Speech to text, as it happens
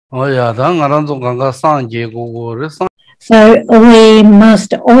Oh yeah, dang around ganga sang je go So we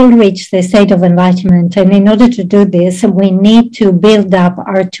must all reach the state of enlightenment. And in order to do this, we need to build up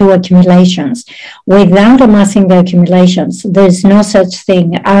our two accumulations. Without amassing the accumulations, there's no such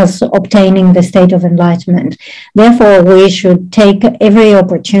thing as obtaining the state of enlightenment. Therefore, we should take every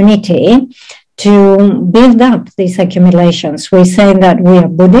opportunity to build up these accumulations. We say that we are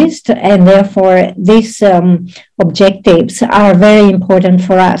Buddhist, and therefore these objectives are very important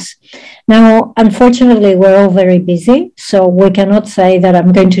for us. Now, unfortunately, we're all very busy, so we cannot say that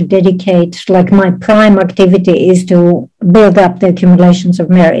I'm going to dedicate, like my prime activity is to build up the accumulations of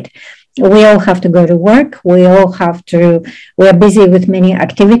merit. We all have to go to work. We are busy with many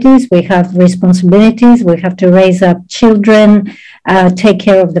activities. We have responsibilities. We have to raise up children, take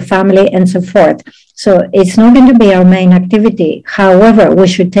care of the family, and so forth. So it's not going to be our main activity. However, we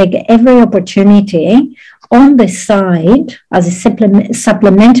should take every opportunity on the side as a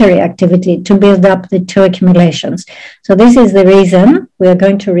supplementary activity to build up the two accumulations. So this is the reason we are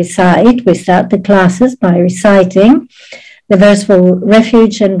going to recite. We start the classes by reciting the verse for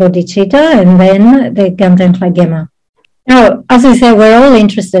refuge and bodhicitta, and then the Gaden Gema. Now, as I said, we're all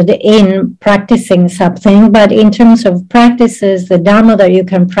interested in practicing something, but in terms of practices, the Dharma that you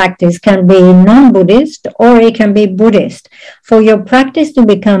can practice can be non-Buddhist or it can be Buddhist. For your practice to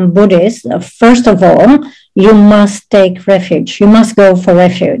become Buddhist, first of all, you must take refuge. You must go for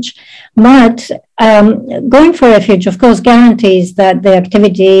refuge. But going for refuge, of course, guarantees that the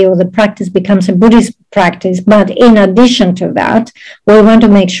activity or the practice becomes a Buddhist practice. But in addition to that, we want to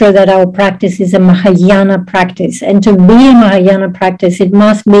make sure that our practice is a Mahayana practice. And to be a Mahayana practice, it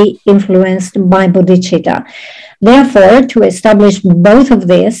must be influenced by bodhicitta. Therefore, to establish both of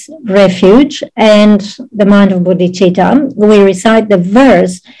these, refuge and the mind of bodhicitta, we recite the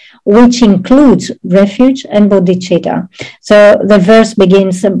verse which includes refuge and bodhicitta. So the verse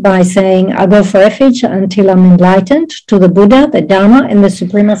begins by saying, I go for refuge until I'm enlightened to the Buddha, the Dharma, and the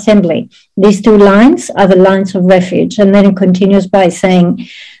Supreme Assembly. These two lines are the lines of refuge. And then it continues by saying,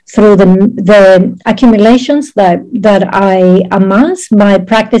 through the accumulations that I amass by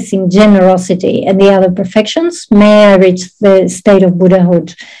practicing generosity and the other perfections, may I reach the state of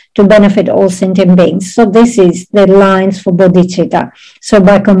Buddhahood to benefit all sentient beings. So this is the lines for bodhicitta. So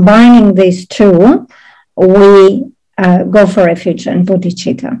by combining these two, we go for refuge and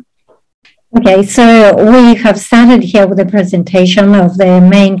bodhicitta. Okay, so we have started here with a presentation of the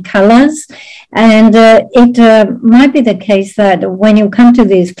main colors, and it might be the case that when you come to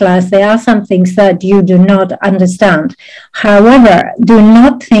this class, there are some things that you do not understand. However, do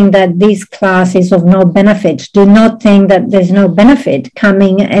not think that this class is of no benefit. Do not think that there's no benefit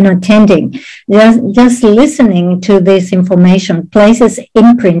coming and attending. Just listening to this information places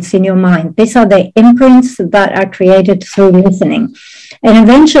imprints in your mind. These are the imprints that are created through listening. And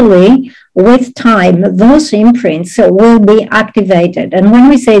eventually, with time, those imprints will be activated. And when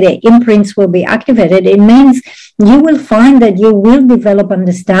we say the imprints will be activated, it means you will find that you will develop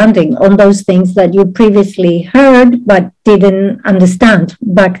understanding on those things that you previously heard but didn't understand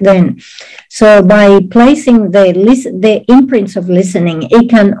back then. So by placing the imprints of listening, it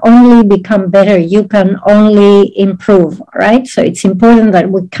can only become better. You can only improve, right? So it's important that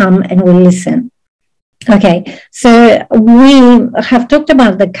we come and we listen. Okay, so we have talked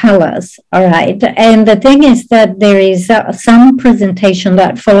about the colors, all right, and the thing is that there is some presentation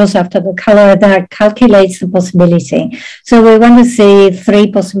that follows after the color that calculates the possibility. So we want to see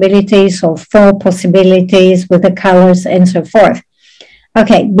 3 possibilities or 4 possibilities with the colors and so forth.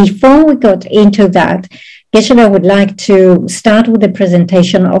 Okay, before we got into that, Geshe would like to start with the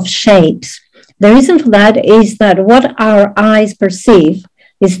presentation of shapes. The reason for that is that what our eyes perceive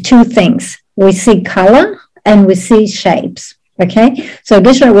is 2 things. We see color and we see shapes, okay? So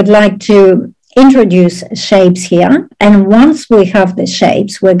Geshe would like to introduce shapes here. And once we have the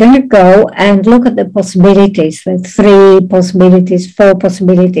shapes, we're going to go and look at the possibilities, the 3 possibilities, 4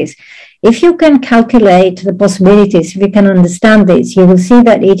 possibilities. If you can calculate the possibilities, if you can understand this, you will see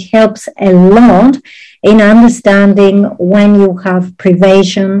that it helps a lot in understanding when you have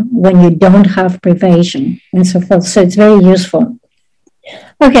privation, when you don't have privation, and so forth. So it's very useful.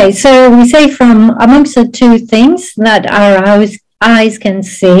 Okay, so we say from amongst the 2 things that our eyes can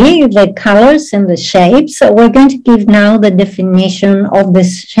see, the colors and the shapes, so we're going to give now the definition of the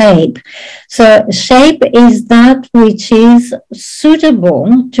shape. So shape is that which is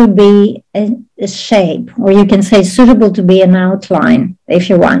suitable to be a shape, or you can say suitable to be an outline,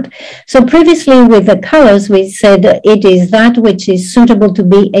 if you want. So previously with the colors, we said it is that which is suitable to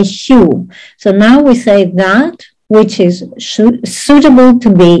be a hue. So now we say that which is suitable to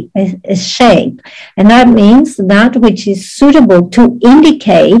be a shape. And that means that which is suitable to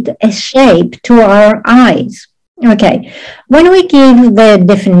indicate a shape to our eyes. Okay, when we give the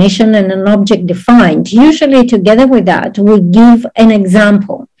definition and an object defined, usually together with that, we give an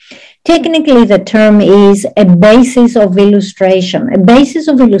example. Technically, the term is a basis of illustration. A basis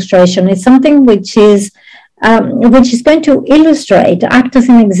of illustration is something which is going to illustrate, act as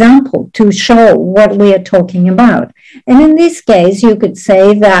an example to show what we are talking about. And in this case, you could say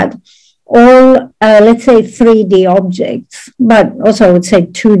that all, let's say 3D objects, but also I would say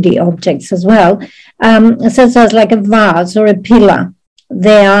 2D objects as well, such as like a vase or a pillar,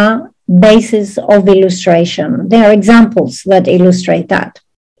 they are bases of illustration. They are examples that illustrate that.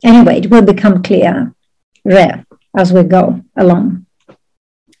 Anyway, it will become clearer as we go along.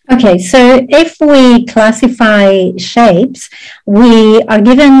 Okay, so if we classify shapes, we are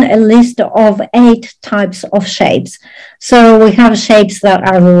given a list of 8 types of shapes. So we have shapes that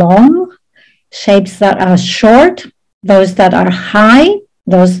are long, shapes that are short, those that are high,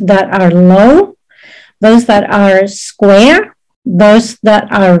 those that are low, those that are square, those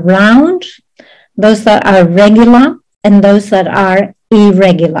that are round, those that are regular, and those that are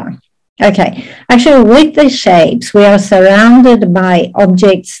irregular. Okay, actually with the shapes, we are surrounded by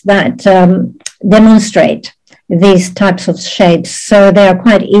objects that demonstrate these types of shapes, so they are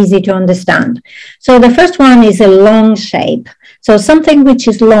quite easy to understand. So the first one is a long shape. So something which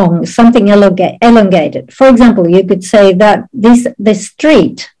is long, something elongated. For example, you could say that the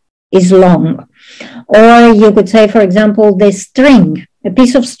street is long. Or you could say, for example, the string, a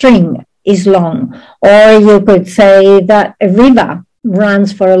piece of string is long. Or you could say that a river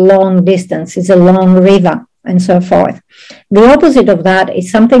runs for a long distance, it's a long river, and so forth. The opposite of that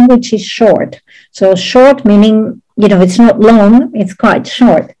is something which is short. So short meaning, it's not long, it's quite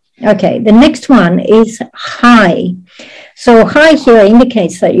short. Okay, the next one is high. So high here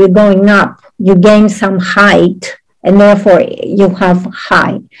indicates that you're going up, you gain some height, and therefore you have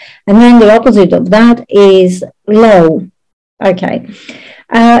high. And then the opposite of that is low. Okay,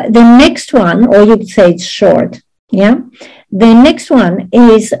 the next one, or you could say it's short, yeah? The next one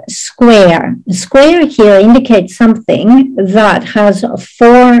is square. Square here indicates something that has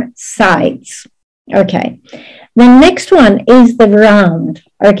 4 sides. Okay. The next one is the round.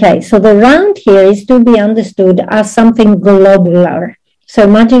 Okay, so the round here is to be understood as something globular. So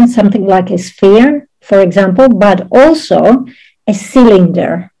imagine something like a sphere, for example, but also a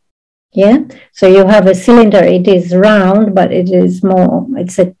cylinder. Yeah, so you have a cylinder, it is round, but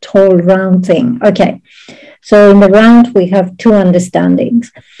it's a tall round thing. Okay, so in the round we have 2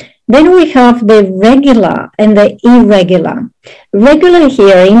 understandings. Then we have the regular and the irregular. Regular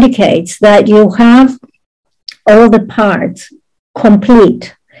here indicates that you have all the parts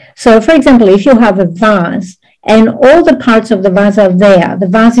complete. So for example, if you have a vase and all the parts of the vase are there, the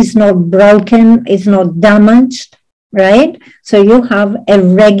vase is not broken, it's not damaged, right? So you have a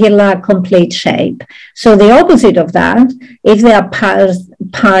regular complete shape. So the opposite of that, if there are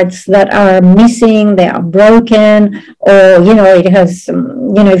parts that are missing, they are broken, or, it has,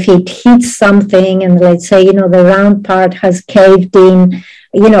 if it hits something and let's say, the round part has caved in,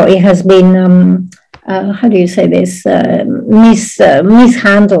 it has been, how do you say this,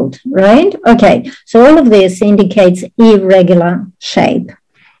 mishandled, right? Okay, so all of this indicates irregular shape.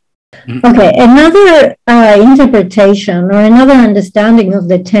 Okay, another interpretation or another understanding of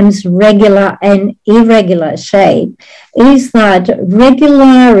the terms regular and irregular shape is that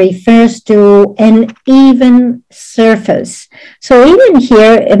regular refers to an even surface. So even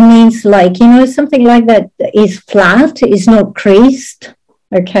here, it means like, something like that is flat, is not creased.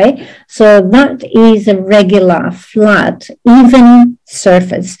 Okay, so that is a regular, flat, even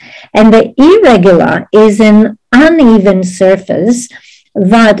surface. And the irregular is an uneven surface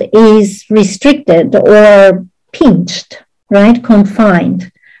that is restricted or pinched, right?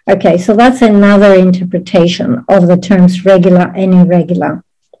 Confined. Okay, so that's another interpretation of the terms regular and irregular.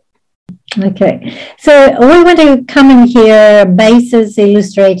 Okay, so we want to come in here, bases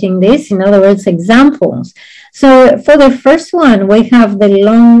illustrating this, in other words, examples. So for the first one, we have the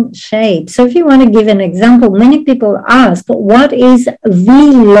long shape. So if you want to give an example, many people ask, what is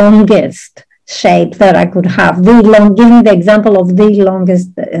the longest shape that I could have? Giving the example of the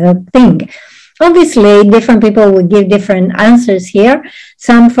longest thing. Obviously, different people would give different answers here.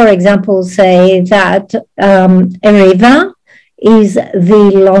 Some, for example, say that a river is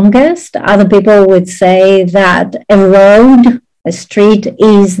the longest. Other people would say that a road, a street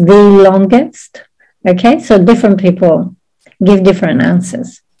is the longest. Okay, so different people give different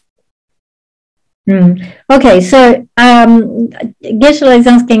answers. Okay, so Geshe is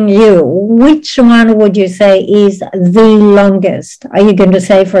asking you, which one would you say is the longest? Are you going to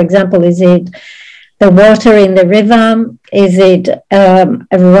say, for example, is it the water in the river? Is it a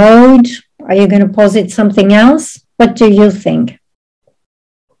road? Are you going to posit something else? What do you think?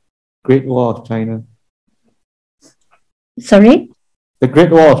 Great Wall of China. Sorry? The Great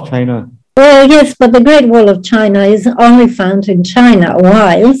Wall of China. Well, yes, but the Great Wall of China is only found in China,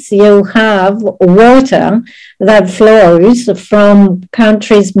 whilst you have water that flows from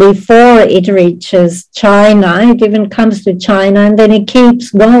countries before it reaches China. It even comes to China and then it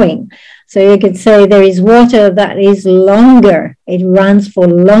keeps going. So you could say there is water that is longer. It runs for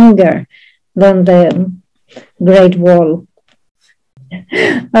longer than the Great Wall.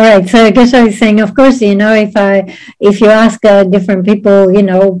 All right, so Geshe is saying, of course, you know, if you ask different people, you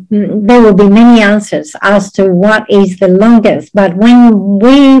know, there will be many answers as to what is the longest. But when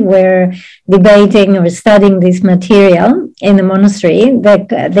we were debating or studying this material in the monastery,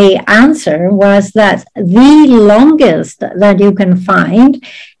 the answer was that the longest that you can find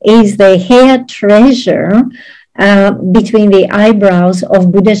is the hair treasure between the eyebrows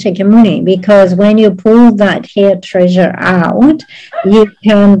of Buddha Shakyamuni, because when you pull that hair treasure out, you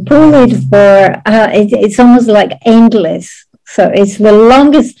can pull it for, it's almost like endless. So it's the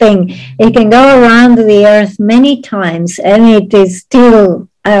longest thing. It can go around the earth many times and it is still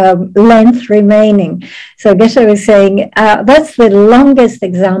length remaining. So Geshe was saying that's the longest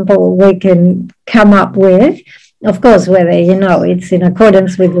example we can come up with. Of course, whether, you know, it's in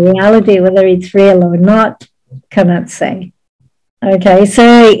accordance with reality, whether it's real or not, cannot say. Okay, so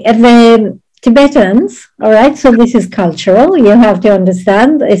the Tibetans, all right, so this is cultural, you have to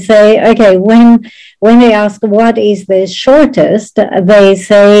understand. They say, okay, when they ask what is the shortest, they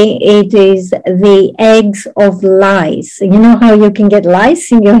say it is the eggs of lice. You know how you can get lice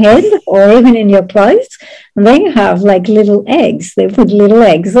in your head or even in your clothes? And they have like little eggs, they put little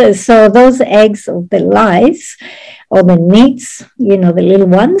eggs. So those eggs of the lice, or the nits, you know, the little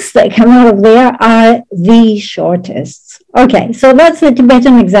ones that come out of there, are the shortest. Okay, so that's the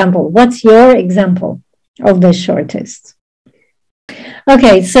Tibetan example. What's your example of the shortest?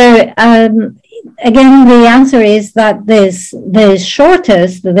 Okay, so again, the answer is that the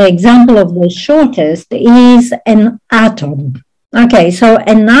shortest, the example of the shortest is an atom. Okay, so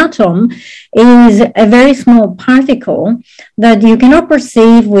an atom is a very small particle that you cannot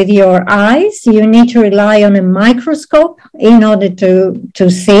perceive with your eyes. You need to rely on a microscope in order to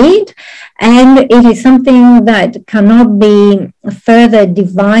see it. And it is something that cannot be further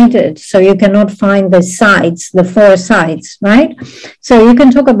divided. So you cannot find the sides, the four sides, right? So you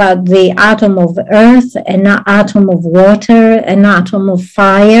can talk about the atom of earth, an atom of water, an atom of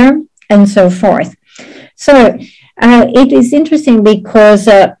fire, and so forth. So it is interesting because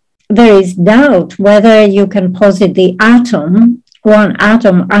there is doubt whether you can posit the atom, one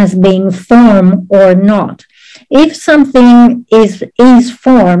atom, as being form or not. If something is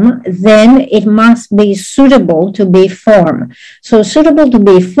form, then it must be suitable to be form. So suitable to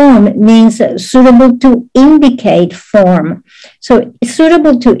be form means suitable to indicate form. So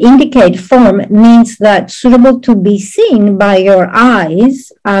suitable to indicate form means that suitable to be seen by your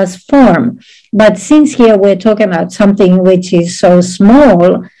eyes as form. But since here we're talking about something which is so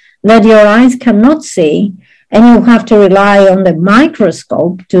small that your eyes cannot see, and you have to rely on the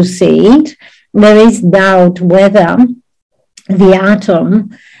microscope to see it, there is doubt whether the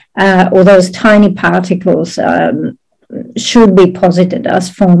atom or those tiny particles should be posited as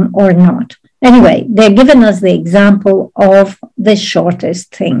form or not. Anyway, they're giving us the example of the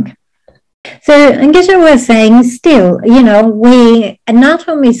shortest thing. So, Geshe was saying, still, you know, an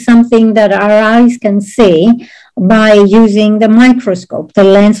atom is something that our eyes can see by using the microscope, the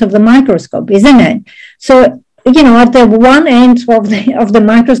lens of the microscope, isn't it? So, you know, at the one end of the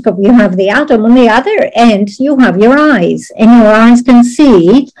microscope, you have the atom. On the other end, you have your eyes, and your eyes can see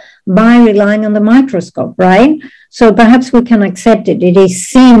it by relying on the microscope, right? So perhaps we can accept it. It is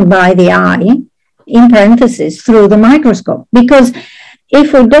seen by the eye, in parentheses, through the microscope. Because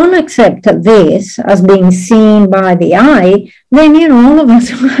if we don't accept this as being seen by the eye, then, you know, all of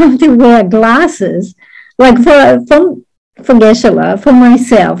us will have to wear glasses. Like for Geshe, for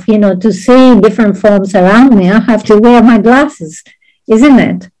myself, you know, to see different forms around me, I have to wear my glasses, isn't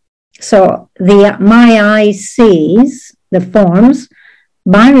it? So my eye sees the forms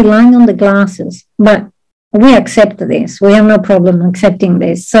by relying on the glasses, but we accept this. We have no problem accepting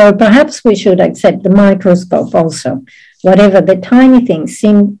this. So perhaps we should accept the microscope also, whatever the tiny things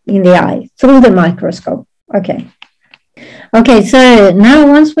seen in the eye through the microscope. Okay, so now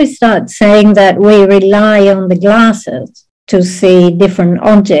once we start saying that we rely on the glasses to see different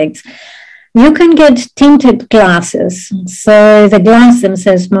objects, You can get tinted glasses. So the glass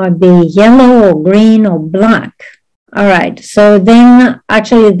themselves might be yellow or green or black. All right. So then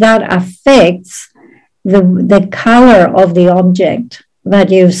actually that affects the color of the object that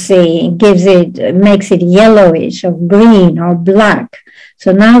you see, makes it yellowish or green or black.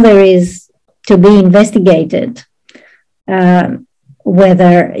 So now there is to be investigated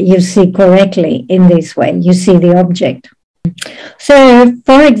whether you see correctly in this way, you see the object. So,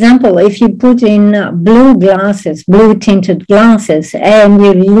 for example, if you put in blue glasses, blue tinted glasses, and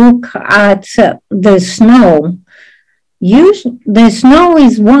you look at the snow, the snow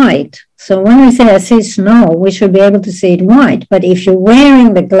is white. So when we say I see snow, we should be able to see it white. But if you're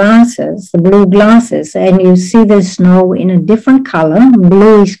wearing the glasses, the blue glasses, and you see the snow in a different color,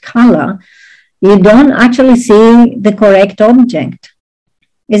 bluish color, you don't actually see the correct object,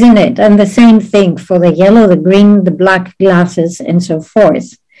 isn't it? And the same thing for the yellow, the green, the black glasses, and so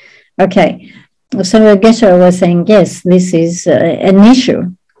forth. Okay, so Geshe was saying, yes, this is an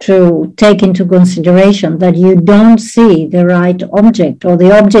issue to take into consideration, that you don't see the right object, or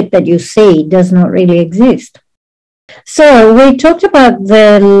the object that you see does not really exist. So we talked about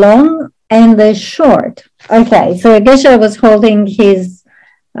the long and the short. Okay, so Geshe was holding his,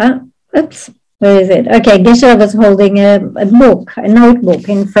 where is it? Okay, Geshe was holding a notebook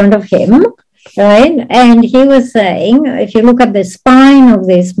in front of him, right? And he was saying, if you look at the spine of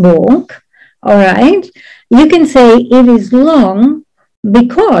this book, all right, you can say it is long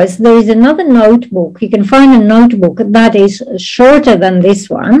because there is another notebook. You can find a notebook that is shorter than this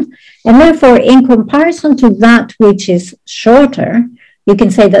one. And therefore, in comparison to that which is shorter, you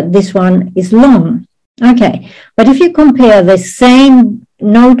can say that this one is long. Okay, but if you compare the same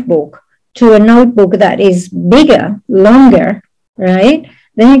notebook to a notebook that is bigger, longer, right?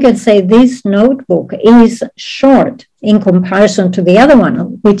 Then you can say this notebook is short in comparison to the other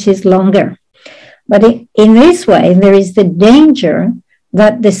one, which is longer. But in this way, there is the danger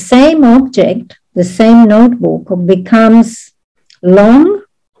that the same object, the same notebook, becomes long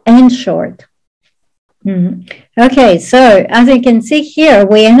and short. Okay, so as you can see here,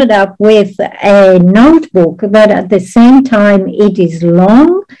 we ended up with a notebook that at the same time it is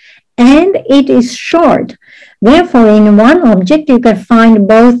long and it is short. Therefore, in one object, you can find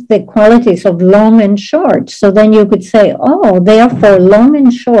both the qualities of long and short. So then you could say, oh, therefore, long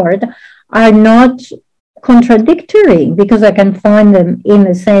and short are not contradictory because I can find them in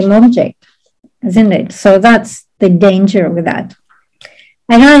the same object, isn't it? So that's the danger with that.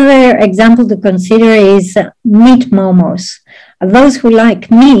 Another example to consider is meat momos. Those who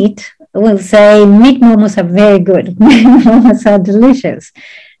like meat will say meat momos are very good. Meat momos are delicious.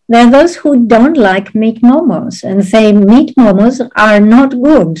 There are those who don't like meat momos and say meat momos are not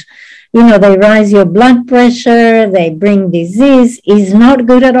good. You know, they rise your blood pressure, they bring disease. It's not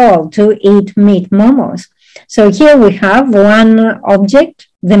good at all to eat meat momos. So here we have one object,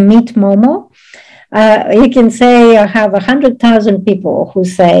 the meat momo. You can say I have 100,000 people who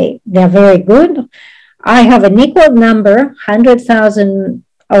say they're very good. I have an equal number, 100,000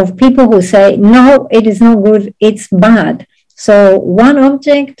 of people who say, no, it is not good, it's bad. So one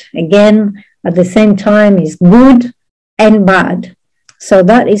object, again, at the same time is good and bad. So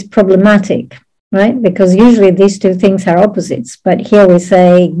that is problematic, right? Because usually these two things are opposites. But here we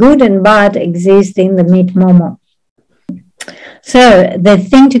say good and bad exist in the meat momo. So the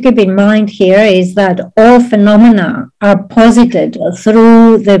thing to keep in mind here is that all phenomena are posited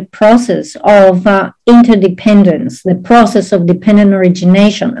through the process of interdependence. The process of dependent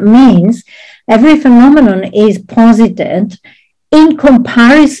origination means every phenomenon is posited in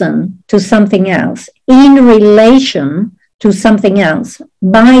comparison to something else, in relation to something else,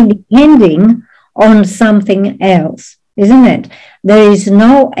 by depending on something else, isn't it? There is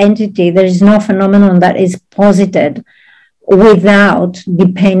no entity, there is no phenomenon that is posited without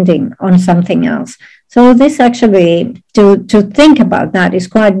depending on something else. So this actually, to think about that is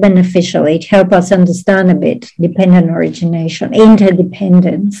quite beneficial. It helps us understand a bit dependent origination,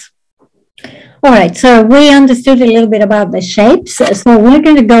 interdependence. All right, so we understood a little bit about the shapes. So we're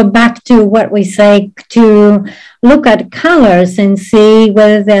going to go back to what we say to look at colors and see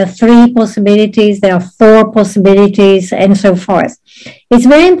whether there are 3 possibilities, there are 4 possibilities, and so forth. It's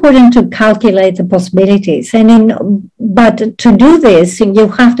very important to calculate the possibilities. But to do this, you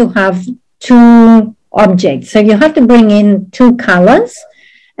have to have 2 objects. So you have to bring in 2 colors.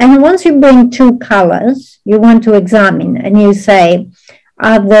 And once you bring 2 colors, you want to examine and you say,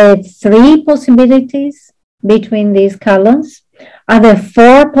 are there 3 possibilities between these colors? Are there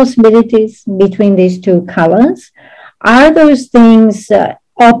 4 possibilities between these 2 colors? Are those things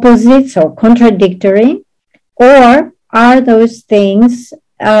opposites or contradictory? Or are those things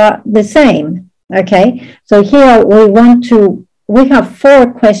the same. Okay, so here we have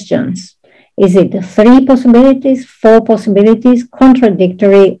 4 questions. Is it 3 possibilities, 4 possibilities,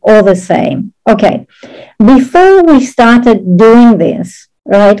 contradictory, or the same? Okay, before we started doing this,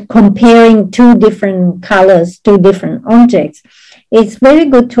 right, comparing 2 different colors, 2 different objects, it's very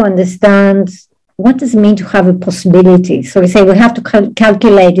good to understand what does it mean to have a possibility. So we say we have to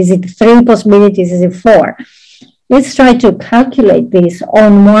calculate, is it 3 possibilities, is it 4? Let's try to calculate this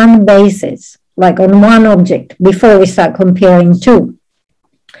on one basis, like on one object, before we start comparing 2.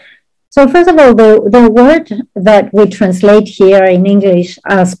 So first of all, the word that we translate here in English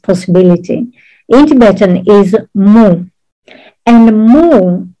as possibility, in Tibetan is mu. And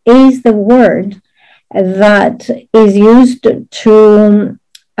mu is the word that is used to,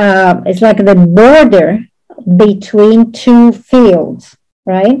 it's like the border between 2 fields,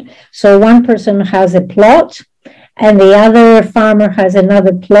 right? So one person has a plot and the other farmer has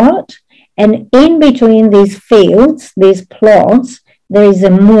another plot. And in between these fields, these plots, there is a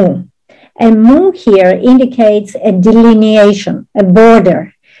mu. And mu here indicates a delineation, a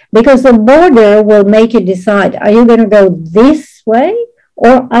border, because the border will make you decide, are you going to go this way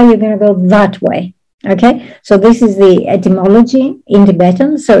or are you going to go that way? Okay, so this is the etymology in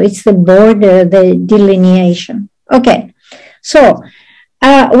Tibetan. So it's the border, the delineation. Okay, so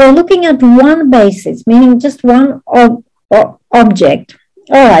we're looking at one basis, meaning just one object.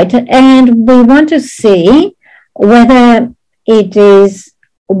 All right, and we want to see whether it is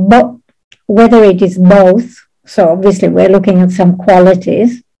both. So obviously we're looking at some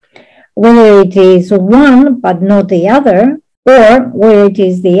qualities, whether it is one but not the other, or whether it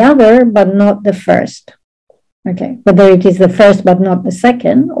is the other but not the first. Okay, whether it is the first but not the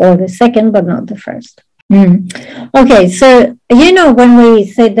second, or the second but not the first. Okay, so you know when we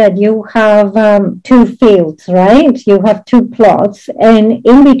said that you have 2 fields, right? You have 2 plots, and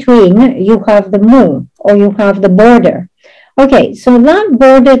in between you have the mu, or you have the border. Okay, so that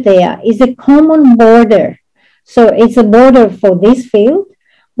border there is a common border. So it's a border for this field,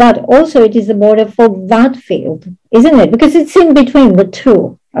 but also it is a border for that field, isn't it? Because it's in between the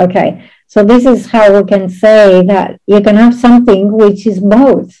 2. Okay, so this is how we can say that you can have something which is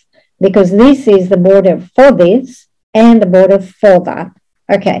both, because this is the border for this and the border for that.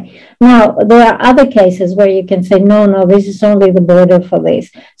 Okay, now there are other cases where you can say, no, this is only the border for this.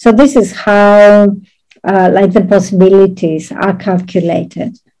 So this is how like the possibilities are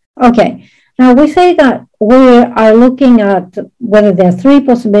calculated. Okay, now we say that we are looking at whether there are 3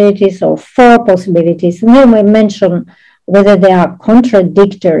 possibilities or 4 possibilities, and then we mention whether they are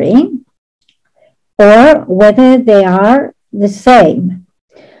contradictory or whether they are the same.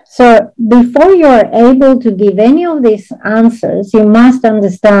 So before you are able to give any of these answers, you must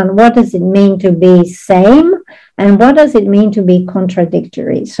understand what does it mean to be same and what does it mean to be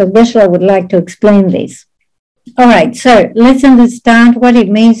contradictory. So Geshe would like to explain this. All right, so let's understand what it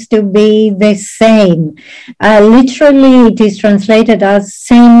means to be the same. Literally, it is translated as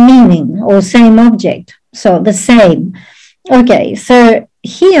same meaning or same object. So the same. Okay, so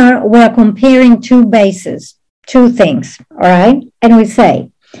here we are comparing 2 bases, 2 things, all right? And we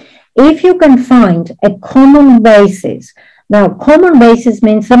say, if you can find a common basis, now common basis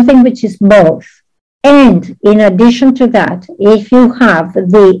means something which is both. And in addition to that, if you have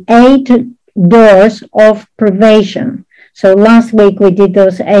the 8 doors of privation. So last week we did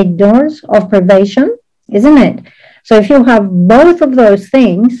those 8 doors of privation, isn't it? So if you have both of those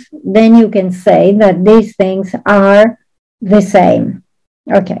things, then you can say that these things are the same.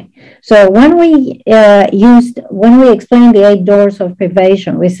 Okay, so when we explain the 8 doors of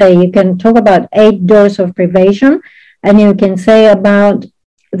privation, we say you can talk about 8 doors of privation, and you can say about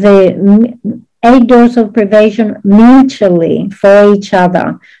the 8 doors of privation mutually for each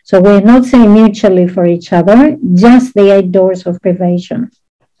other. So we're not saying mutually for each other, just the 8 doors of privation.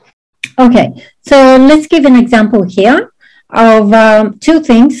 Okay, so let's give an example here of 2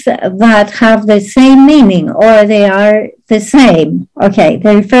 things that have the same meaning, or they are the same. Okay,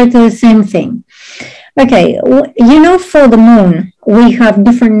 they refer to the same thing. Okay, you know, for the moon, we have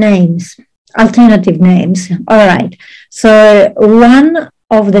different names, alternative names. All right, so one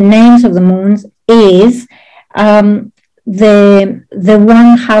of the names of the moons is the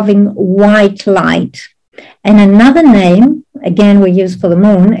one having white light. And another name, again we use for the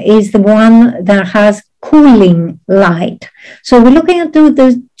moon, is the one that has cooling light. So we're looking at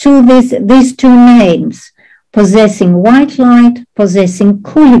these 2 names, possessing white light, possessing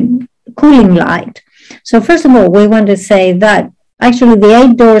cooling light. So first of all, we want to say that actually the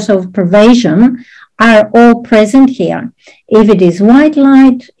 8 doors of privation are all present here. If it is white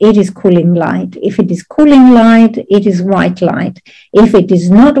light, it is cooling light. If it is cooling light, it is white light. If it is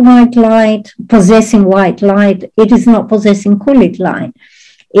not white light, possessing white light, it is not possessing cooling light.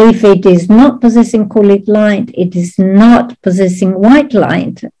 If it is not possessing cooling light, it is not possessing white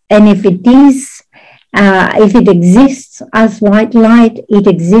light. And if it exists as white light, it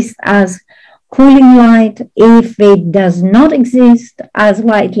exists as cooling light. If it does not exist as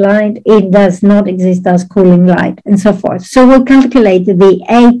white light, it does not exist as cooling light, and so forth. So we'll calculate the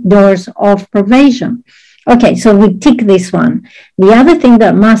 8 doors of pervasion. Okay, so we tick this one. The other thing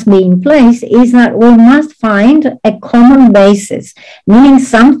that must be in place is that we must find a common basis, meaning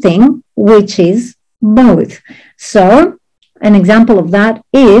something which is both. So an example of that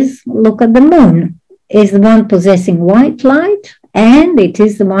is, look at the moon. Is the one possessing white light, and it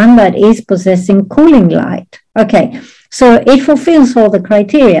is the one that is possessing cooling light. Okay, so it fulfills all the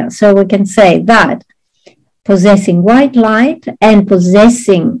criteria. So we can say that possessing white light and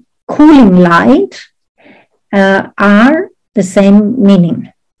possessing cooling light are the same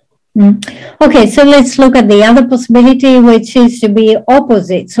meaning. Okay, so let's look at the other possibility, which is to be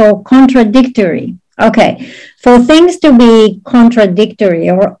opposites or contradictory. Okay, for things to be contradictory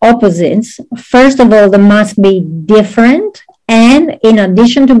or opposites, first of all, they must be different. And in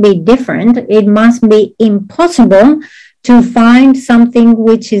addition to be different, it must be impossible to find something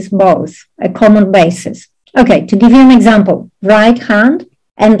which is both, a common basis. Okay, to give you an example, right hand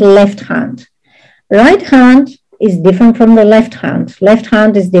and left hand. Right hand is different from the left hand. Left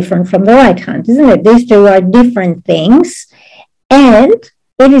hand is different from the right hand, isn't it? These two are different things. And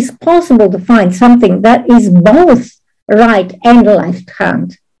it is possible to find something that is both right and left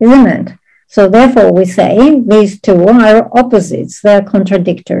hand, isn't it? So therefore we say these two are opposites, they're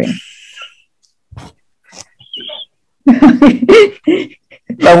contradictory.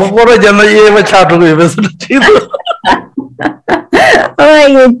 Oh,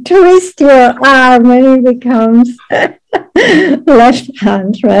 you twist your arm and it becomes left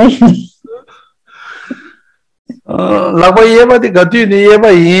hand, right? Labo yeba di gatu ni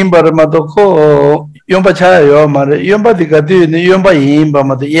yeba yimba matoko yomba chaya yo mare yomba di gatu ni yomba yimba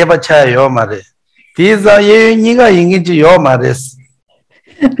mat yeba chaya yo mare. These are ye niga yingi yo mares.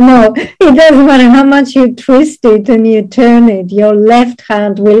 No, it doesn't matter how much you twist it and you turn it. Your left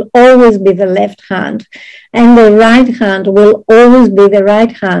hand will always be the left hand, and the right hand will always be the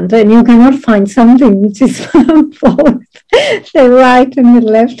right hand. And you cannot find something which is both the right and the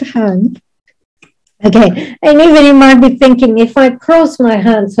left hand. Okay, and even you might be thinking, if I cross my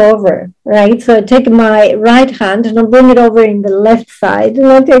hands over, right? So I take my right hand and I'll bring it over in the left side, and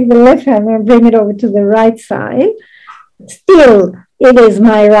I'll take the left hand and I'll bring it over to the right side. Still, it is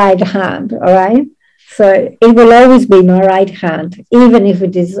my right hand, all right? So it will always be my right hand, even if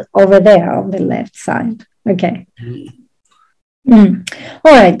it is over there on the left side. Okay. All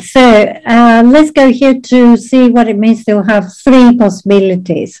right, so let's go here to see what it means to have 3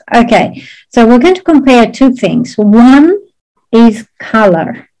 possibilities. Okay, so we're going to compare 2 things. One is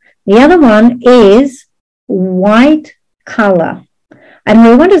color. The other one is white color. And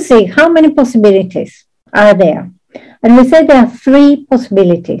we want to see how many possibilities are there. And we say there are 3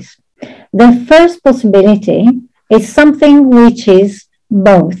 possibilities. The first possibility is something which is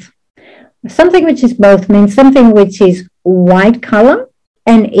both. Something which is both means something which is white color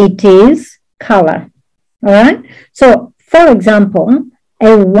and it is color. All right. So, for example,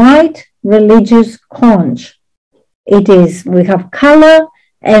 a white religious conch. It is, we have color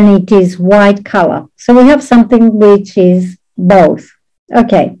and it is white color. So we have something which is both.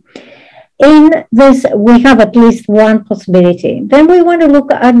 Okay. In this, we have at least one possibility. Then we want to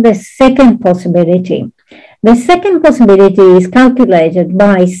look at the second possibility. The second possibility is calculated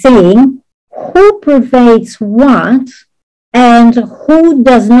by saying who pervades what and who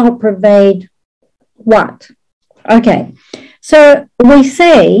does not pervade what. Okay, so we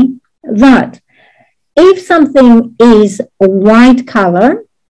say that if something is white color,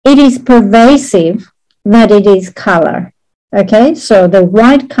 it is pervasive that it is color. Okay, so the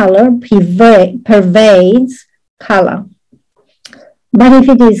white color pervades color. But if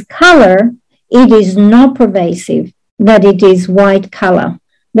it is color, it is not pervasive that it is white color.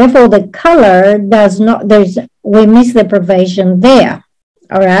 Therefore, the color does not, we miss the pervasion there.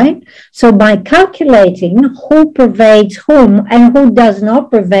 All right. So by calculating who pervades whom and who does not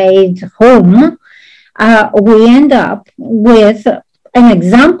pervade whom, we end up with an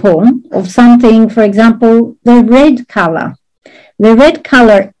example of something, for example, the red color. The red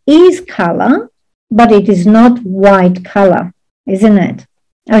color is color, but it is not white color, isn't it?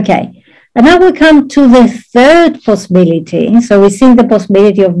 Okay. And now we come to the third possibility. So we see the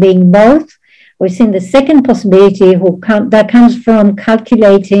possibility of being both. We've seen the second possibility that comes from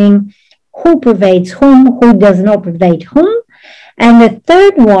calculating who pervades whom, who does not pervade whom. And the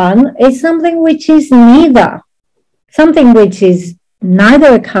third one is something which is neither. Something which is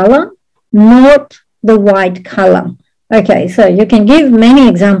neither a color, not the white color. Okay, so you can give many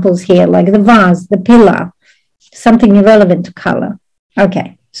examples here, like the vase, the pillar, something irrelevant to color.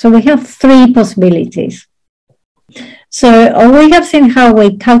 Okay, so we have three possibilities. So we have seen how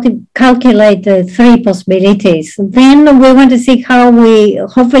we calculate the three possibilities. Then we want to see how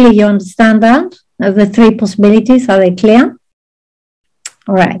hopefully you understand that, the three possibilities. Are they clear?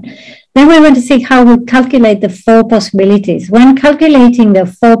 All right. Then we want to see how we calculate the four possibilities. When calculating the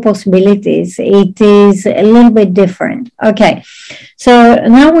four possibilities, it is a little bit different. Okay, so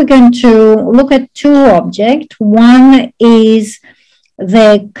now we're going to look at two objects. One is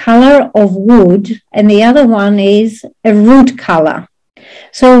the color of wood, and the other one is a root color.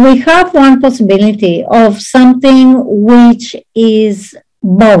 So we have one possibility of something which is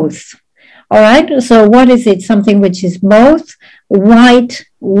both. All right, so what is it? Something which is both white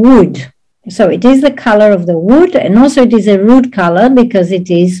wood. So it is the color of the wood, and also it is a root color because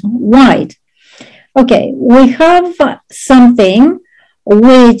it is white. Okay, we have something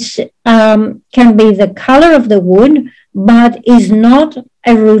which can be the color of the wood, but is not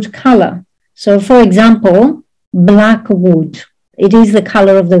a root color. So for example, black wood. It is the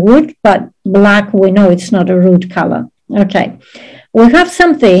color of the wood, but black, we know it's not a root color. Okay, we have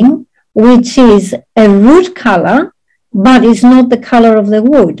something which is a root color, but is not the color of the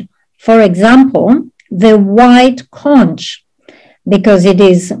wood. For example, the white conch, because it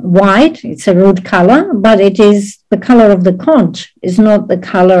is white, it's a root color, but it is the color of the conch, is not the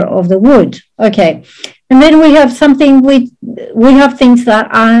color of the wood. Okay, and then we have something we have things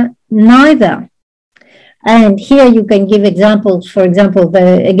that are neither. And here you can give examples, for example,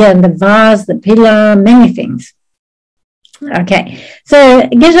 the vase, the pillar, many things. Okay, so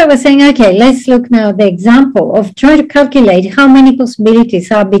Geshe was saying, okay, let's look now at the example of trying to calculate how many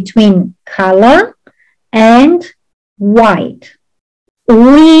possibilities are between color and white.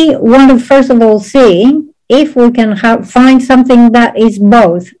 We want to first of all see if we can find something that is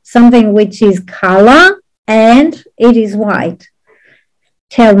both, something which is color and it is white.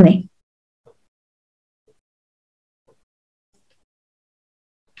 Tell me.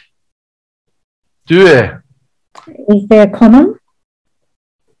 Dura. Is there common?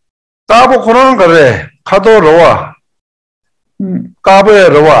 Kabo koron kare, kato roa. Kabo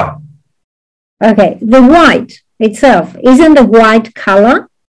roa. Okay, the white itself, isn't the white color?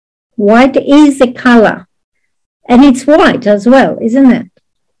 White is a color, and it's white as well, isn't it?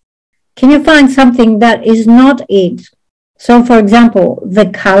 Can you find something that is not it? So, for example, the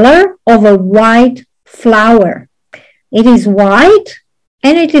color of a white flower. It is white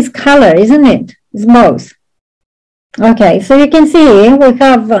and it is color, isn't it? It's both. Okay, so you can see we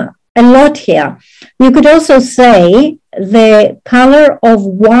have a lot here. You could also say the color of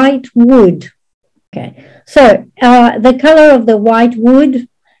white wood. Okay, so the color of the white wood,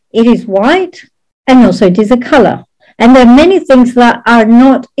 it is white, and also it is a color. And there are many things that are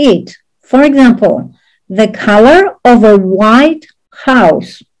not it. For example, the color of a white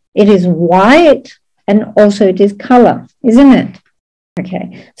house. It is white, and also it is color, isn't it?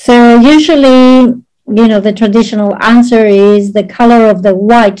 Okay, so usually, you know, the traditional answer is the color of the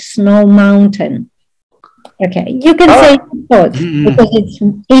white snow mountain. Okay, you can say both because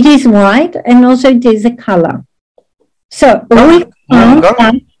it is white and also it is a color. So we found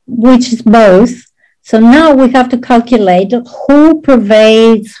that which is both. So now we have to calculate who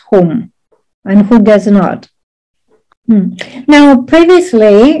pervades whom and who does not. Now,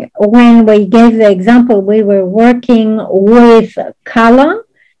 previously, when we gave the example, we were working with color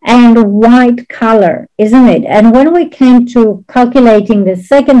and white color, isn't it? And when we came to calculating the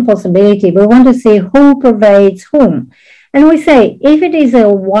second possibility, we want to see who pervades whom. And we say, if it is a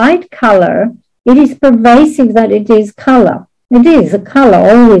white color, it is pervasive that it is color. It is a color,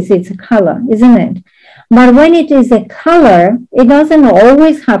 always it's a color, isn't it? But when it is a color, it doesn't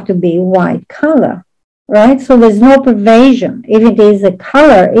always have to be white color, right? So there's no pervasion. If it is a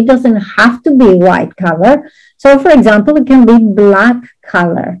color, it doesn't have to be white color. So, for example, it can be black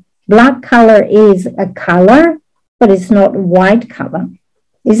color. Black color is a color, but it's not white color,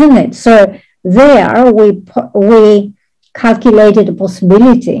 isn't it? So there we calculated a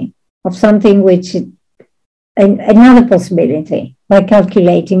possibility of something which is another possibility by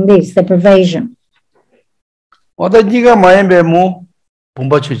calculating this, the pervasion.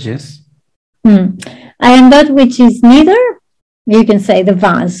 And that which is neither, you can say the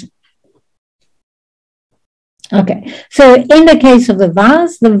vase. Okay, so in the case of the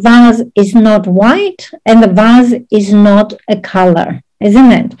vase is not white and the vase is not a color,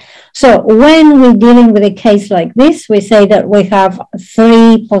 isn't it? So when we're dealing with a case like this, we say that we have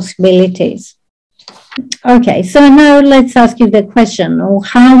three possibilities. Okay, so now let's ask you the question,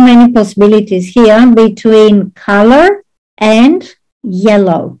 how many possibilities here between color and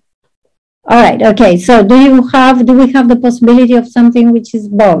yellow? All right, okay, so do we have the possibility of something which is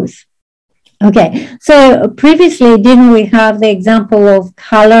both? Okay, so previously, didn't we have the example of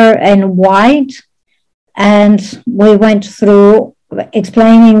color and white? And we went through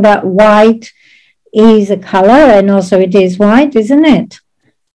explaining that white is a color and also it is white, isn't it?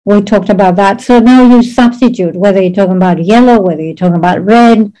 We talked about that. So now you substitute, whether you're talking about yellow, whether you're talking about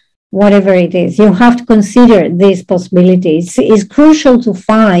red, whatever it is, you have to consider these possibilities. It's crucial to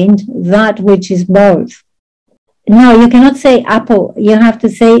find that which is both. No, you cannot say apple. You have to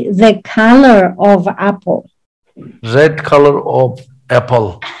say the color of apple. Red color of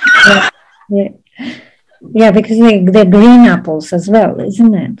apple. Yeah, because they're green apples as well,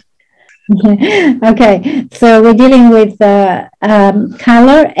 isn't it? Okay, so we're dealing with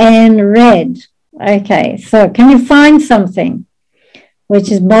color and red. Okay, so can you find something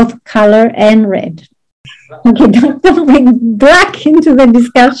which is both color and red? Okay, don't bring black into the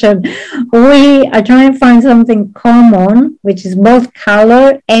discussion. We are trying to find something common, which is both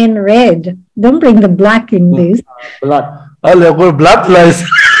color and red. Don't bring the black in this. Blood. Oh, blood lies.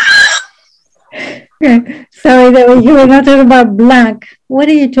 Sorry, you were not talking about black. What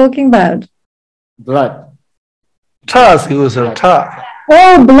are you talking about? Blood. Tar, sir, tar.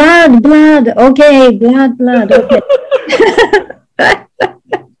 Oh, blood. Okay, blood. Okay.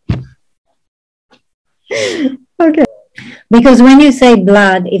 Okay. Because when you say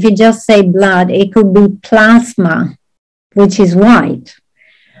blood, if you just say blood, it could be plasma, which is white,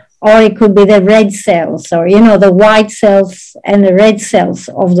 or it could be the red cells, or, the white cells and the red cells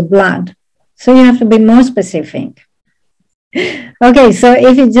of the blood. So you have to be more specific. Okay, so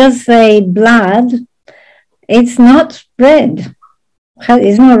if you just say blood, it's not red.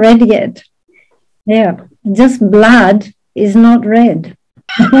 It's not red yet. Yeah, just blood is not red.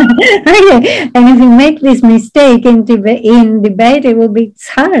 Okay. And if you make this mistake in debate, it will be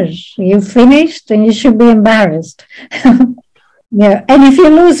harsh. You finished and you should be embarrassed. Yeah. And if you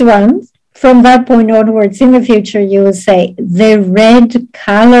lose one, from that point onwards in the future, you will say the red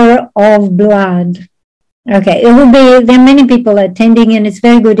color of blood. Okay, there are many people attending, and it's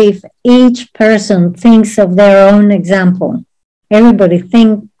very good if each person thinks of their own example. Everybody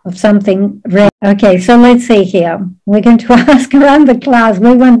think of something red. Okay, so let's see here. We're going to ask around the class.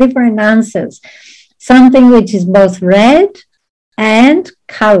 We want different answers. Something which is both red and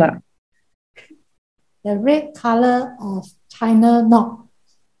color. The red color of China knot.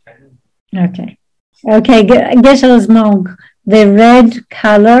 Okay, Geshe's monk. The red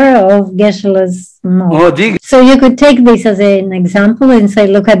color of Geshe's monk. Oh, so you could take this as an example and say,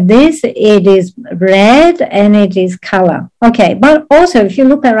 look at this. It is red and it is color. Okay, but also if you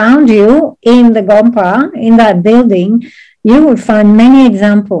look around you in the Gompa, in that building, you will find many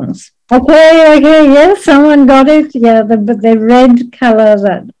examples. Okay, yes, someone got it. Yeah, the red color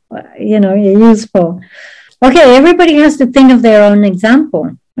that, you use for. Okay, everybody has to think of their own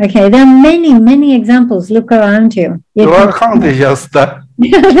example. Okay, there are many, many examples. Look around you. You are counting just that.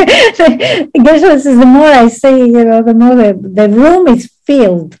 Guess the more I say, the more the room is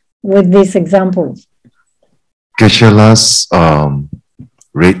filled with these examples. Geshe-la's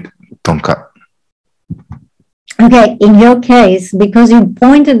red tonka. Okay, in your case, because you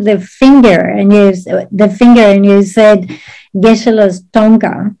pointed the finger and you said Geshe-la's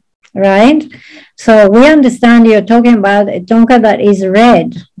tonka, right? So we understand you're talking about a tonka that is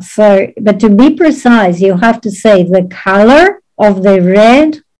red. So, but to be precise, you have to say the color of the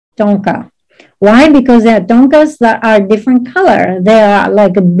red tonka. Why? Because there are tonkas that are different color. They are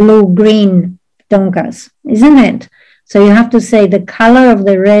like blue-green tonkas, isn't it? So you have to say the color of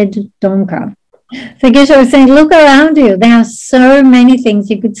the red tonka. So Geshe was saying, look around you. There are so many things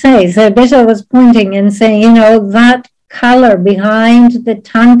you could say. So Geshe was pointing and saying, that color behind the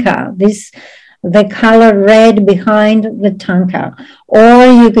tanka, the color red behind the tanka. Or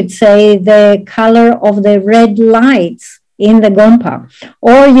you could say the color of the red lights in the Gompa.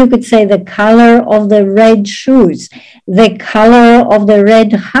 Or you could say the color of the red shoes, the color of the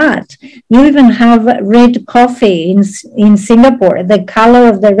red hat. You even have red coffee in Singapore, the color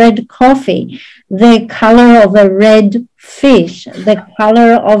of the red coffee, the color of a red fish, the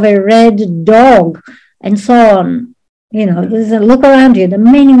color of a red dog, and so on. Look around you. There are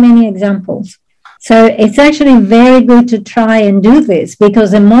many, many examples. So it's actually very good to try and do this,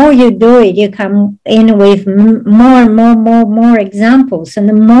 because the more you do it, you come in with more and more examples. And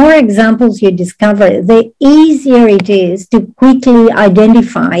the more examples you discover, the easier it is to quickly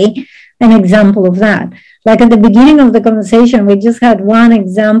identify an example of that. Like at the beginning of the conversation, we just had one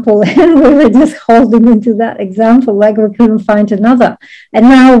example and we were just holding into that example like we couldn't find another. And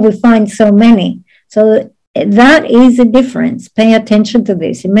now we find so many. So that is a difference. Pay attention to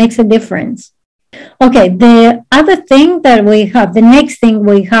this. It makes a difference. Okay, the other thing that we have, the next thing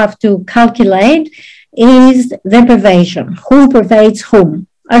we have to calculate is the pervasion. Who pervades whom?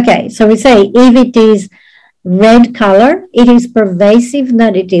 Okay, so we say if it is red color, it is pervasive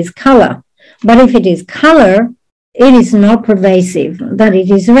that it is color. But if it is color, it is not pervasive that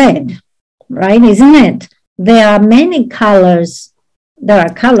it is red, right? Isn't it? There are many colors. There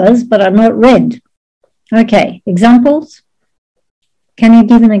are colors, but are not red. Okay, examples? Can you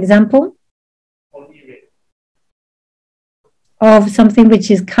give an example of something which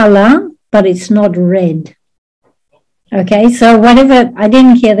is color, but it's not red? Okay, so whatever, I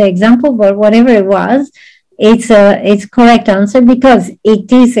didn't hear the example, but whatever it was, it's correct answer because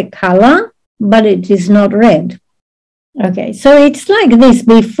it is a color, but it is not red. Okay, so it's like this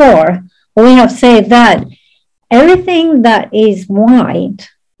before. We have said that everything that is white,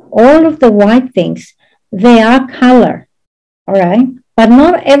 all of the white things, they are color, all right? But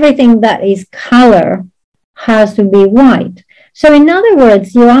not everything that is color has to be white. So in other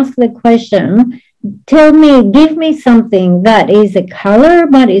words, you ask the question, tell me, give me something that is a color,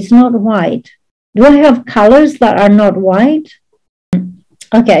 but it's not white. Do I have colors that are not white?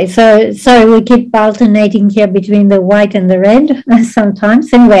 Okay, so we keep alternating here between the white and the red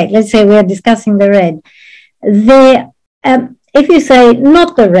sometimes. Anyway, let's say we are discussing the red. If you say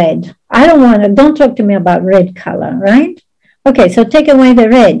not the red, don't talk to me about red color, right? Okay, so take away the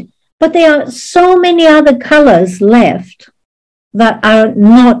red. But there are so many other colors left that are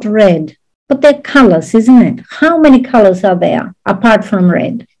not red. But they're colors, isn't it? How many colors are there apart from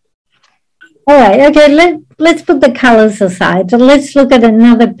red? All right, okay, let's put the colors aside. So let's look at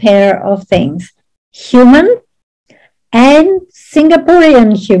another pair of things. Human and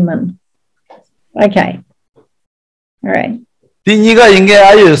Singaporean human. Okay, all right. Do you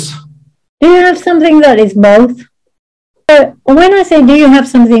have something that is both? When I say, do you have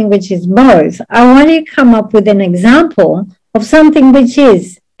something which is both, I want you to come up with an example of something which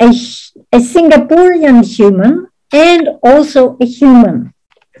is a Singaporean human and also a human.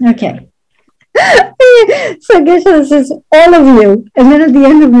 Okay. So Geshe says, all of you. And then at the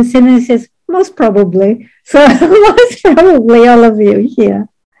end of the sentence, says, most probably. So most probably all of you here.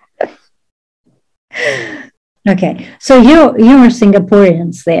 Okay, so you're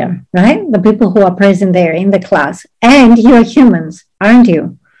Singaporeans there, right? The people who are present there in the class. And you're humans, aren't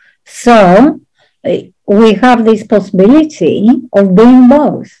you? So we have this possibility of being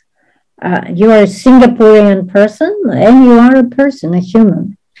both. You are a Singaporean person and you are a person, a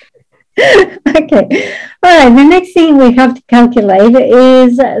human. Okay, all right, the next thing we have to calculate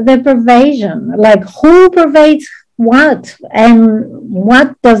is the pervasion, like who pervades what and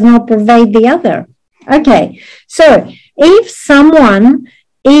what does not pervade the other. Okay, so if someone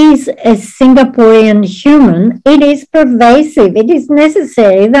is a Singaporean human, it is pervasive. It is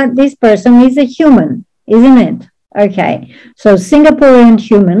necessary that this person is a human, isn't it? Okay, so Singaporean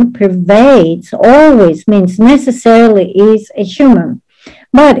human pervades always means necessarily is a human.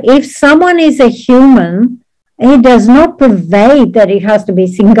 But if someone is a human, it does not pervade that it has to be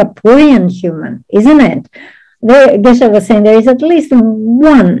Singaporean human, isn't it? Geshe was saying there is at least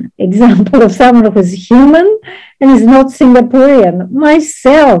one example of someone who is human and is not Singaporean,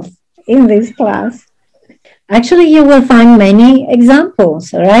 myself in this class. Actually, you will find many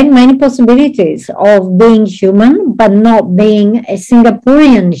examples, right? Many possibilities of being human, but not being a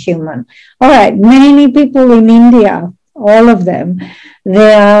Singaporean human. All right, many people in India, all of them.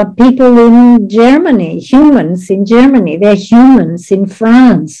 There are people in Germany, humans in Germany. There are humans in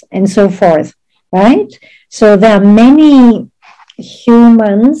France and so forth, right? So there are many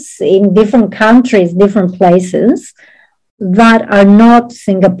humans in different countries, different places that are not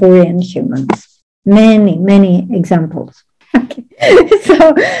Singaporean humans. Many examples. Okay. So,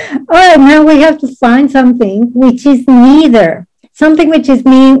 all right, now we have to find something which is neither. Something which is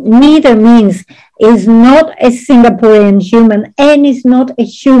neither means is not a Singaporean human and is not a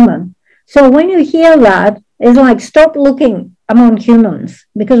human. So when you hear that, it's like stop looking among humans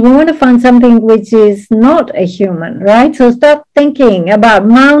because we want to find something which is not a human, right? So start thinking about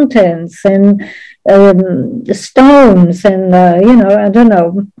mountains and stones and, I don't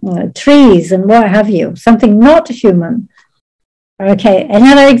know, trees and what have you, something not human. Okay,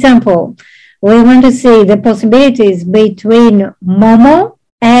 another example. we want to see the possibilities between momo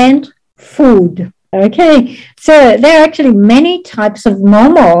and food. Okay, so there are actually many types of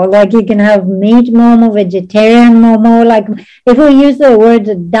momo. Like you can have meat momo, vegetarian momo. Like if we use the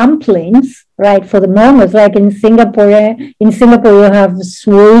word dumplings, right, for the momos, like in Singapore you have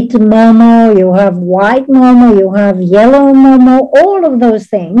sweet momo, you have white momo, you have yellow momo. All of those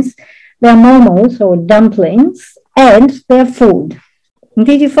things, they're momos or dumplings, and they're food.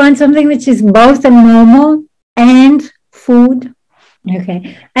 Did you find something which is both a momo and food?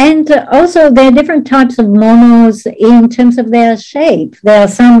 Okay, and also there are different types of momos in terms of their shape. There are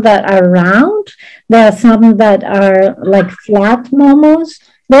some that are round, there are some that are like flat momos.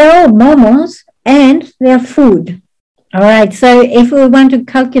 They're all momos and they're food. All right, so if we want to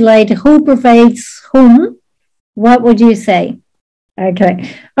calculate who pervades whom, what would you say?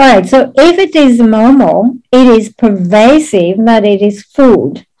 Okay, all right, so if it is momo, it is pervasive that it is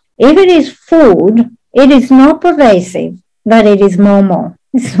food. If it is food, it is not pervasive that it is momo.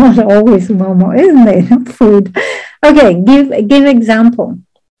 It's not always momo, isn't it? Food. Okay, give example.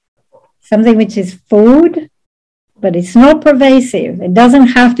 Something which is food, but it's not pervasive. It doesn't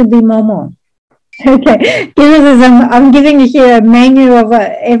have to be momo. Okay, I'm giving you here a menu of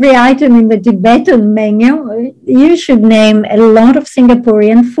every item in the Tibetan menu. You should name a lot of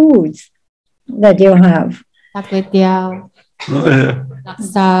Singaporean foods that you have. Char kway teow,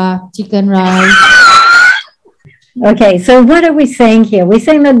 laksa, chicken rice. Okay, so what are we saying here? We're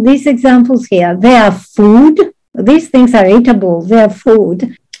saying that these examples here, they are food. These things are eatable. They are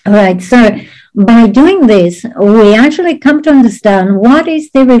food. All right, so by doing this, we actually come to understand what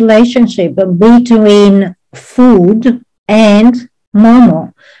is the relationship between food and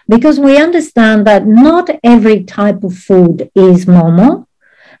momo, because we understand that not every type of food is momo,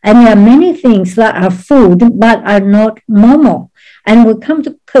 and there are many things that are food but are not momo. And we come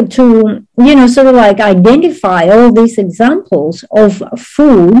to sort of like identify all these examples of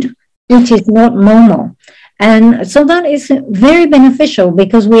food which is not momo. And so that is very beneficial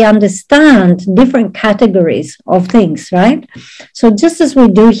because we understand different categories of things, right? So just as we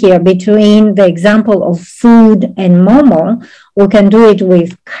do here between the example of food and momo, we can do it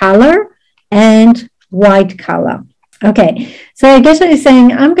with color and white color. Okay, so Geshe is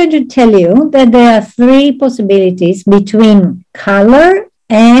saying, I'm going to tell you that there are three possibilities between color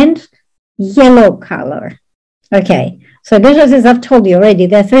and yellow color. Okay, so Geshe says, I've told you already,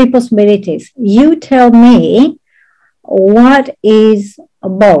 there are three possibilities. You tell me what is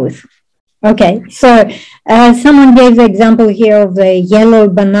both. Okay, so someone gave the example here of the yellow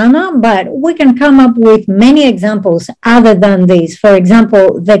banana, but we can come up with many examples other than these. For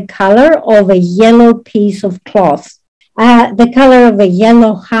example, the color of a yellow piece of cloth. The color of a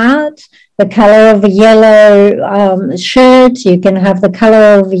yellow hat, the color of a yellow shirt, you can have the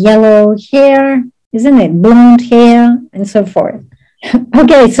color of yellow hair, isn't it? Blonde hair, and so forth.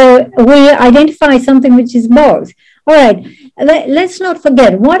 Okay, so we identify something which is both. All right, let's not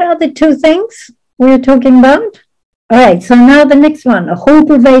forget, what are the two things we're talking about? All right, so now the next one, who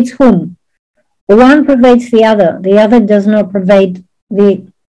pervades whom? One pervades the other does not pervade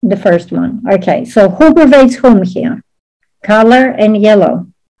the first one. Okay, so who pervades whom here? Color and yellow.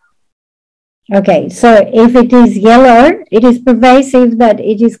 Okay, so if it is yellow, it is pervasive that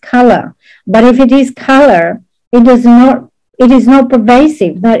it is color. But if it is color, it is not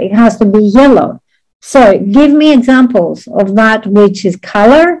pervasive that it has to be yellow. So give me examples of that which is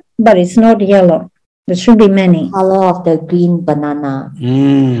color, but it's not yellow. There should be many. Color of the green banana.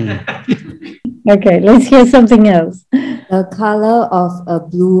 Okay, let's hear something else. The color of a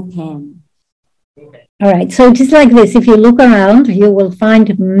blue pen. All right, so just like this, if you look around, you will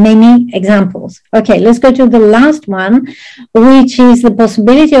find many examples. Okay, let's go to the last one, which is the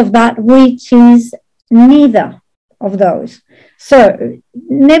possibility of that which is neither of those. So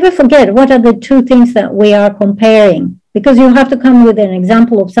never forget what are the two things that we are comparing, because you have to come with an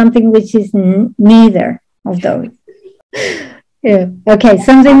example of something which is neither of those. Yeah. Okay,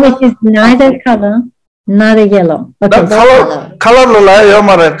 something which is neither color, neither yellow. Okay. Color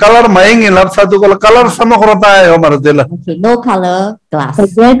color maing in color Okay, no color, glass.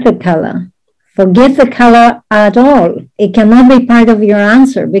 Forget the color. Forget the color at all. It cannot be part of your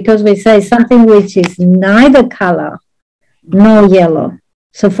answer because we say something which is neither color, no yellow.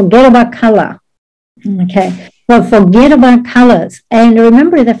 So forget about color. Okay. Well, forget about colors. And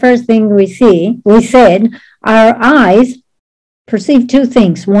remember the first thing we said our eyes perceive two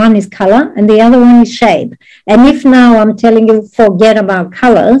things. One is color and the other one is shape. And if now I'm telling you forget about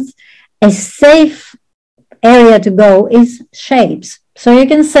colors, a safe area to go is shapes. So you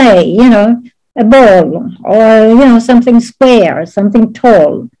can say, a ball or, something square, something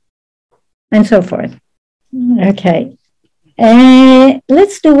tall. and so forth. Okay.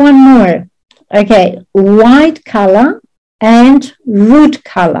 Let's do one more. Okay, white color and root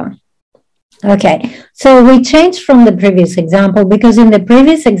color. Okay, so we changed from the previous example because in the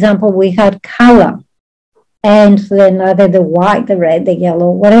previous example we had color and then either the white, the red, the yellow,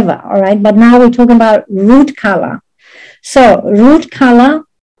 whatever, all right? But now we're talking about root color. So root color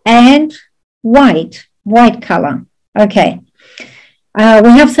and white color. Okay. We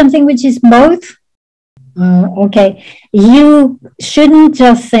have something which is both. Okay. You shouldn't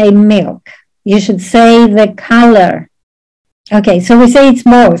just say milk. You should say the color. Okay. So we say it's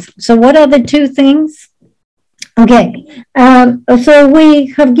both. So what are the two things? Okay. So we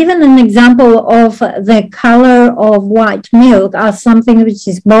have given an example of the color of white milk as something which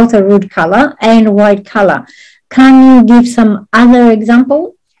is both a root color and white color. Can you give some other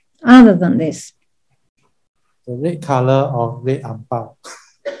example other than this? The red color of red ampao.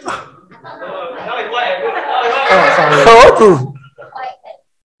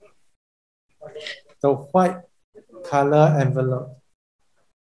 The white color envelope.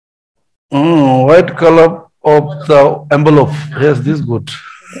 White color of the envelope. Yes, this is good.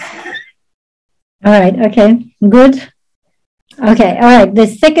 All right. Okay. Good. Okay. All right. The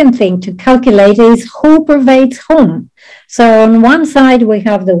second thing to calculate is who pervades whom. So on one side, we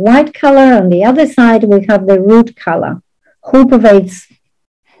have the white color. On the other side, we have the root color. Who pervades?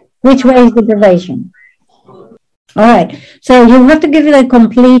 Which way is the pervasion? All right. So you have to give it a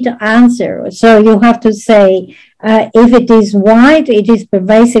complete answer. So you have to say, if it is white, it is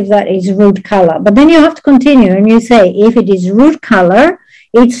pervasive, that is root color. But then you have to continue and you say, if it is root color,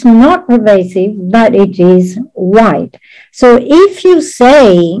 it's not pervasive, but it is white. So if you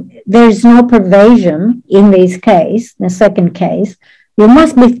say there's no pervasion in this case, the second case, you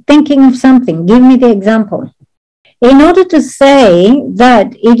must be thinking of something. Give me the example. In order to say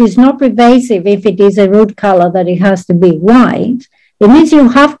that it is not pervasive if it is a root color, that it has to be white, it means you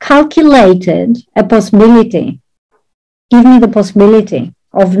have calculated a possibility. Give me the possibility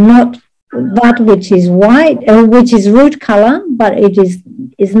of not that which is white, which is root color, but it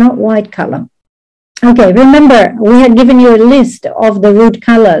is not white color. Okay, remember, we had given you a list of the root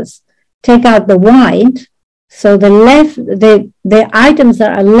colors. Take out the white, so the items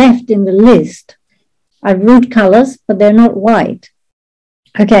that are left in the list are root colors, but they're not white.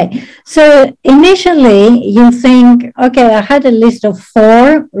 Okay, so initially you think, okay, I had a list of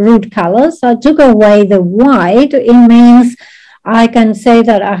 4 root colors. So I took away the white. It means I can say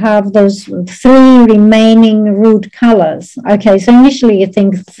that I have those 3 remaining root colors. Okay, so initially you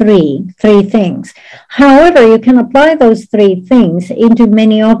think three things. However, you can apply those 3 things into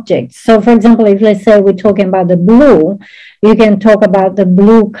many objects. So for example, if let's say we're talking about the blue, you can talk about the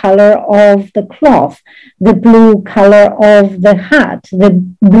blue color of the cloth, the blue color of the hat, the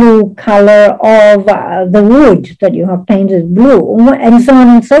blue color of the wood that you have painted blue, and so on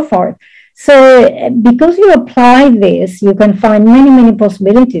and so forth. So because you apply this, you can find many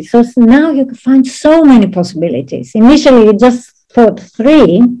possibilities. So now you can find so many possibilities. Initially, you just thought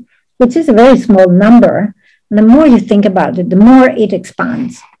 3, which is a very small number. And the more you think about it, the more it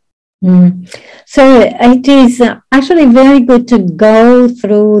expands. So it is actually very good to go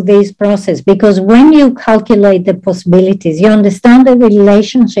through this process, because when you calculate the possibilities, you understand the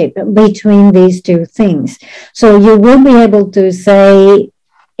relationship between these 2 things. So you will be able to say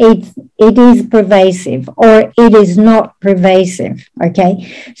it is pervasive or it is not pervasive,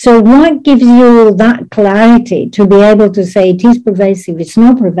 okay? So what gives you that clarity to be able to say it is pervasive, it's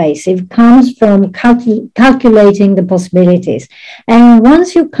not pervasive, comes from calculating the possibilities. And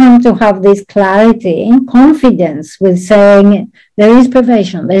once you come to have this clarity and confidence with saying there is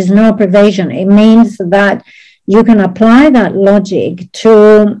pervasion, there's no pervasion, it means that you can apply that logic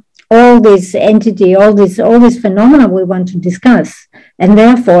to all this entity, all this phenomena we want to discuss. And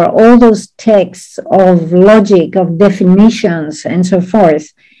therefore, all those texts of logic, of definitions, and so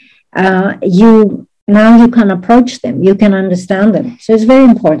forth, you can approach them, you can understand them. So it's very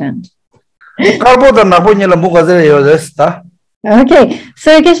important. Okay,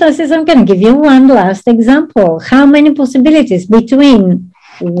 so Geshe says, I'm going to give you one last example. How many possibilities between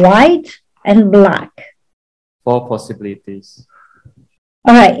white and black? 4 possibilities.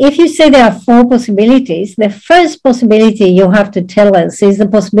 All right, if you say there are 4 possibilities, the first possibility you have to tell us is the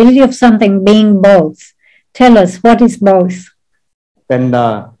possibility of something being both. Tell us, what is both?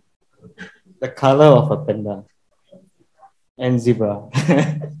 Panda. The color of a panda. And zebra.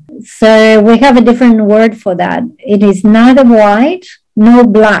 So we have a different word for that. It is neither white nor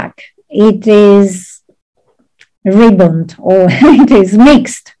black. It is ribboned, or it is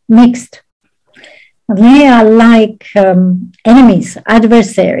mixed. They are like enemies,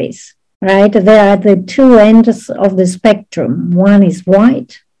 adversaries. right? They are the two ends of the spectrum. One is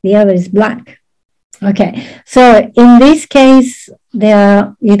white, the other is black. Okay, so in this case,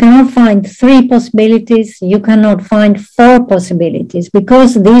 you cannot find 3 possibilities, you cannot find 4 possibilities,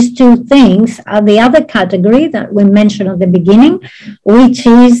 because these two things are the other category that we mentioned at the beginning, which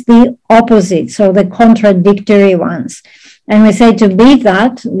is the opposites, or the contradictory ones. And we say to be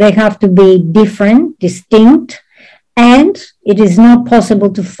that, they have to be different, distinct, and it is not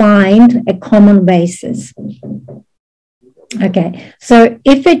possible to find a common basis. Okay, so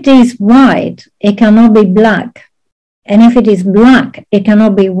if it is white, it cannot be black. And if it is black, it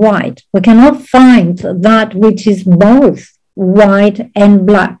cannot be white. We cannot find that which is both white and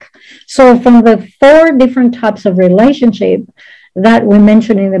black. So from the 4 different types of relationship that we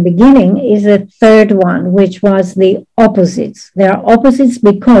mentioned in the beginning is a third one, which was the opposites. They are opposites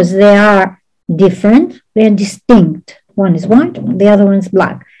because they are different, they are distinct. One is white, the other one is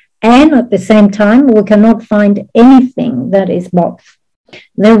black. And at the same time, we cannot find anything that is both.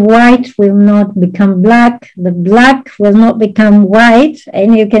 The white will not become black, the black will not become white.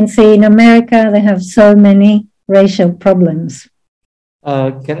 And you can see in America, they have so many racial problems.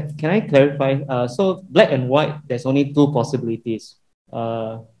 Can I clarify? So black and white, there's only 2 possibilities.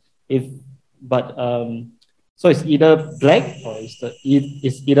 So it's either black or it's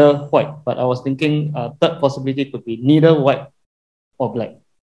either white. But I was thinking third possibility could be neither white or black.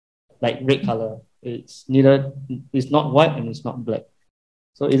 Like red color, it's not white and it's not black.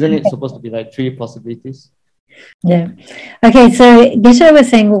 So isn't it supposed to be like 3 possibilities? Yeah. Okay, so Geshe was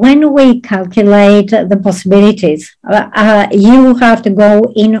saying when we calculate the possibilities, you have to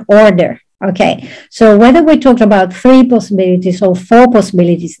go in order. Okay, so whether we talked about 3 possibilities or 4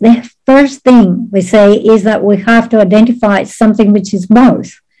 possibilities, the first thing we say is that we have to identify something which is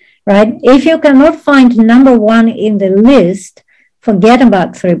both, right? If you cannot find number 1 in the list, forget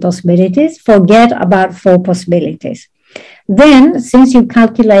about 3 possibilities, forget about 4 possibilities. Then, since you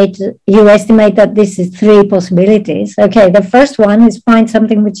estimate that this is 3 possibilities, okay, the first one is find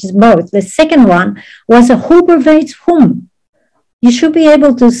something which is both. The second one was who pervades whom. You should be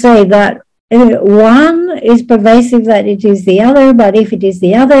able to say that one is pervasive, that it is the other, but if it is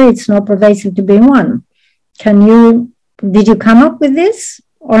the other, it's not pervasive to be one. Did you come up with this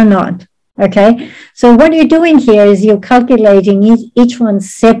or not? Okay, so what you're doing here is you're calculating each one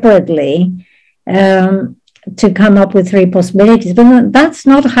separately to come up with 3 possibilities, but that's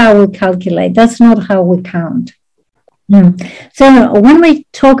not how we calculate, that's not how we count. So when we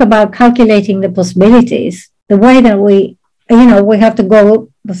talk about calculating the possibilities, the way that we have to go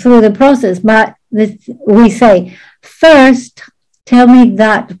through the process, but we say, first, tell me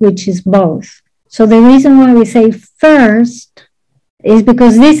that which is both. So the reason why we say first is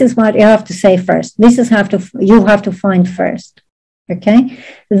because this is what you have to say first. You have to find first. Okay?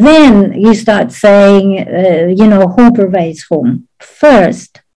 Then you start saying, who pervades whom.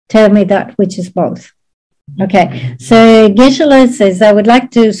 First, tell me that which is both. Okay, so Geshe says, I would like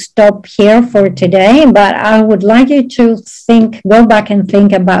to stop here for today, but I would like you to go back and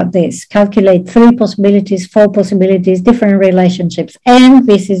think about this. Calculate 3 possibilities, 4 possibilities, different relationships. And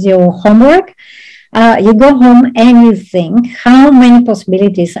this is your homework. You go home and you think how many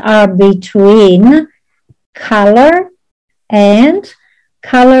possibilities are between color and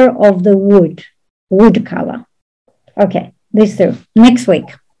color of the wood color. Okay, these 2. Next week,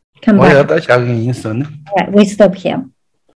 come back. Yeah, We stop here.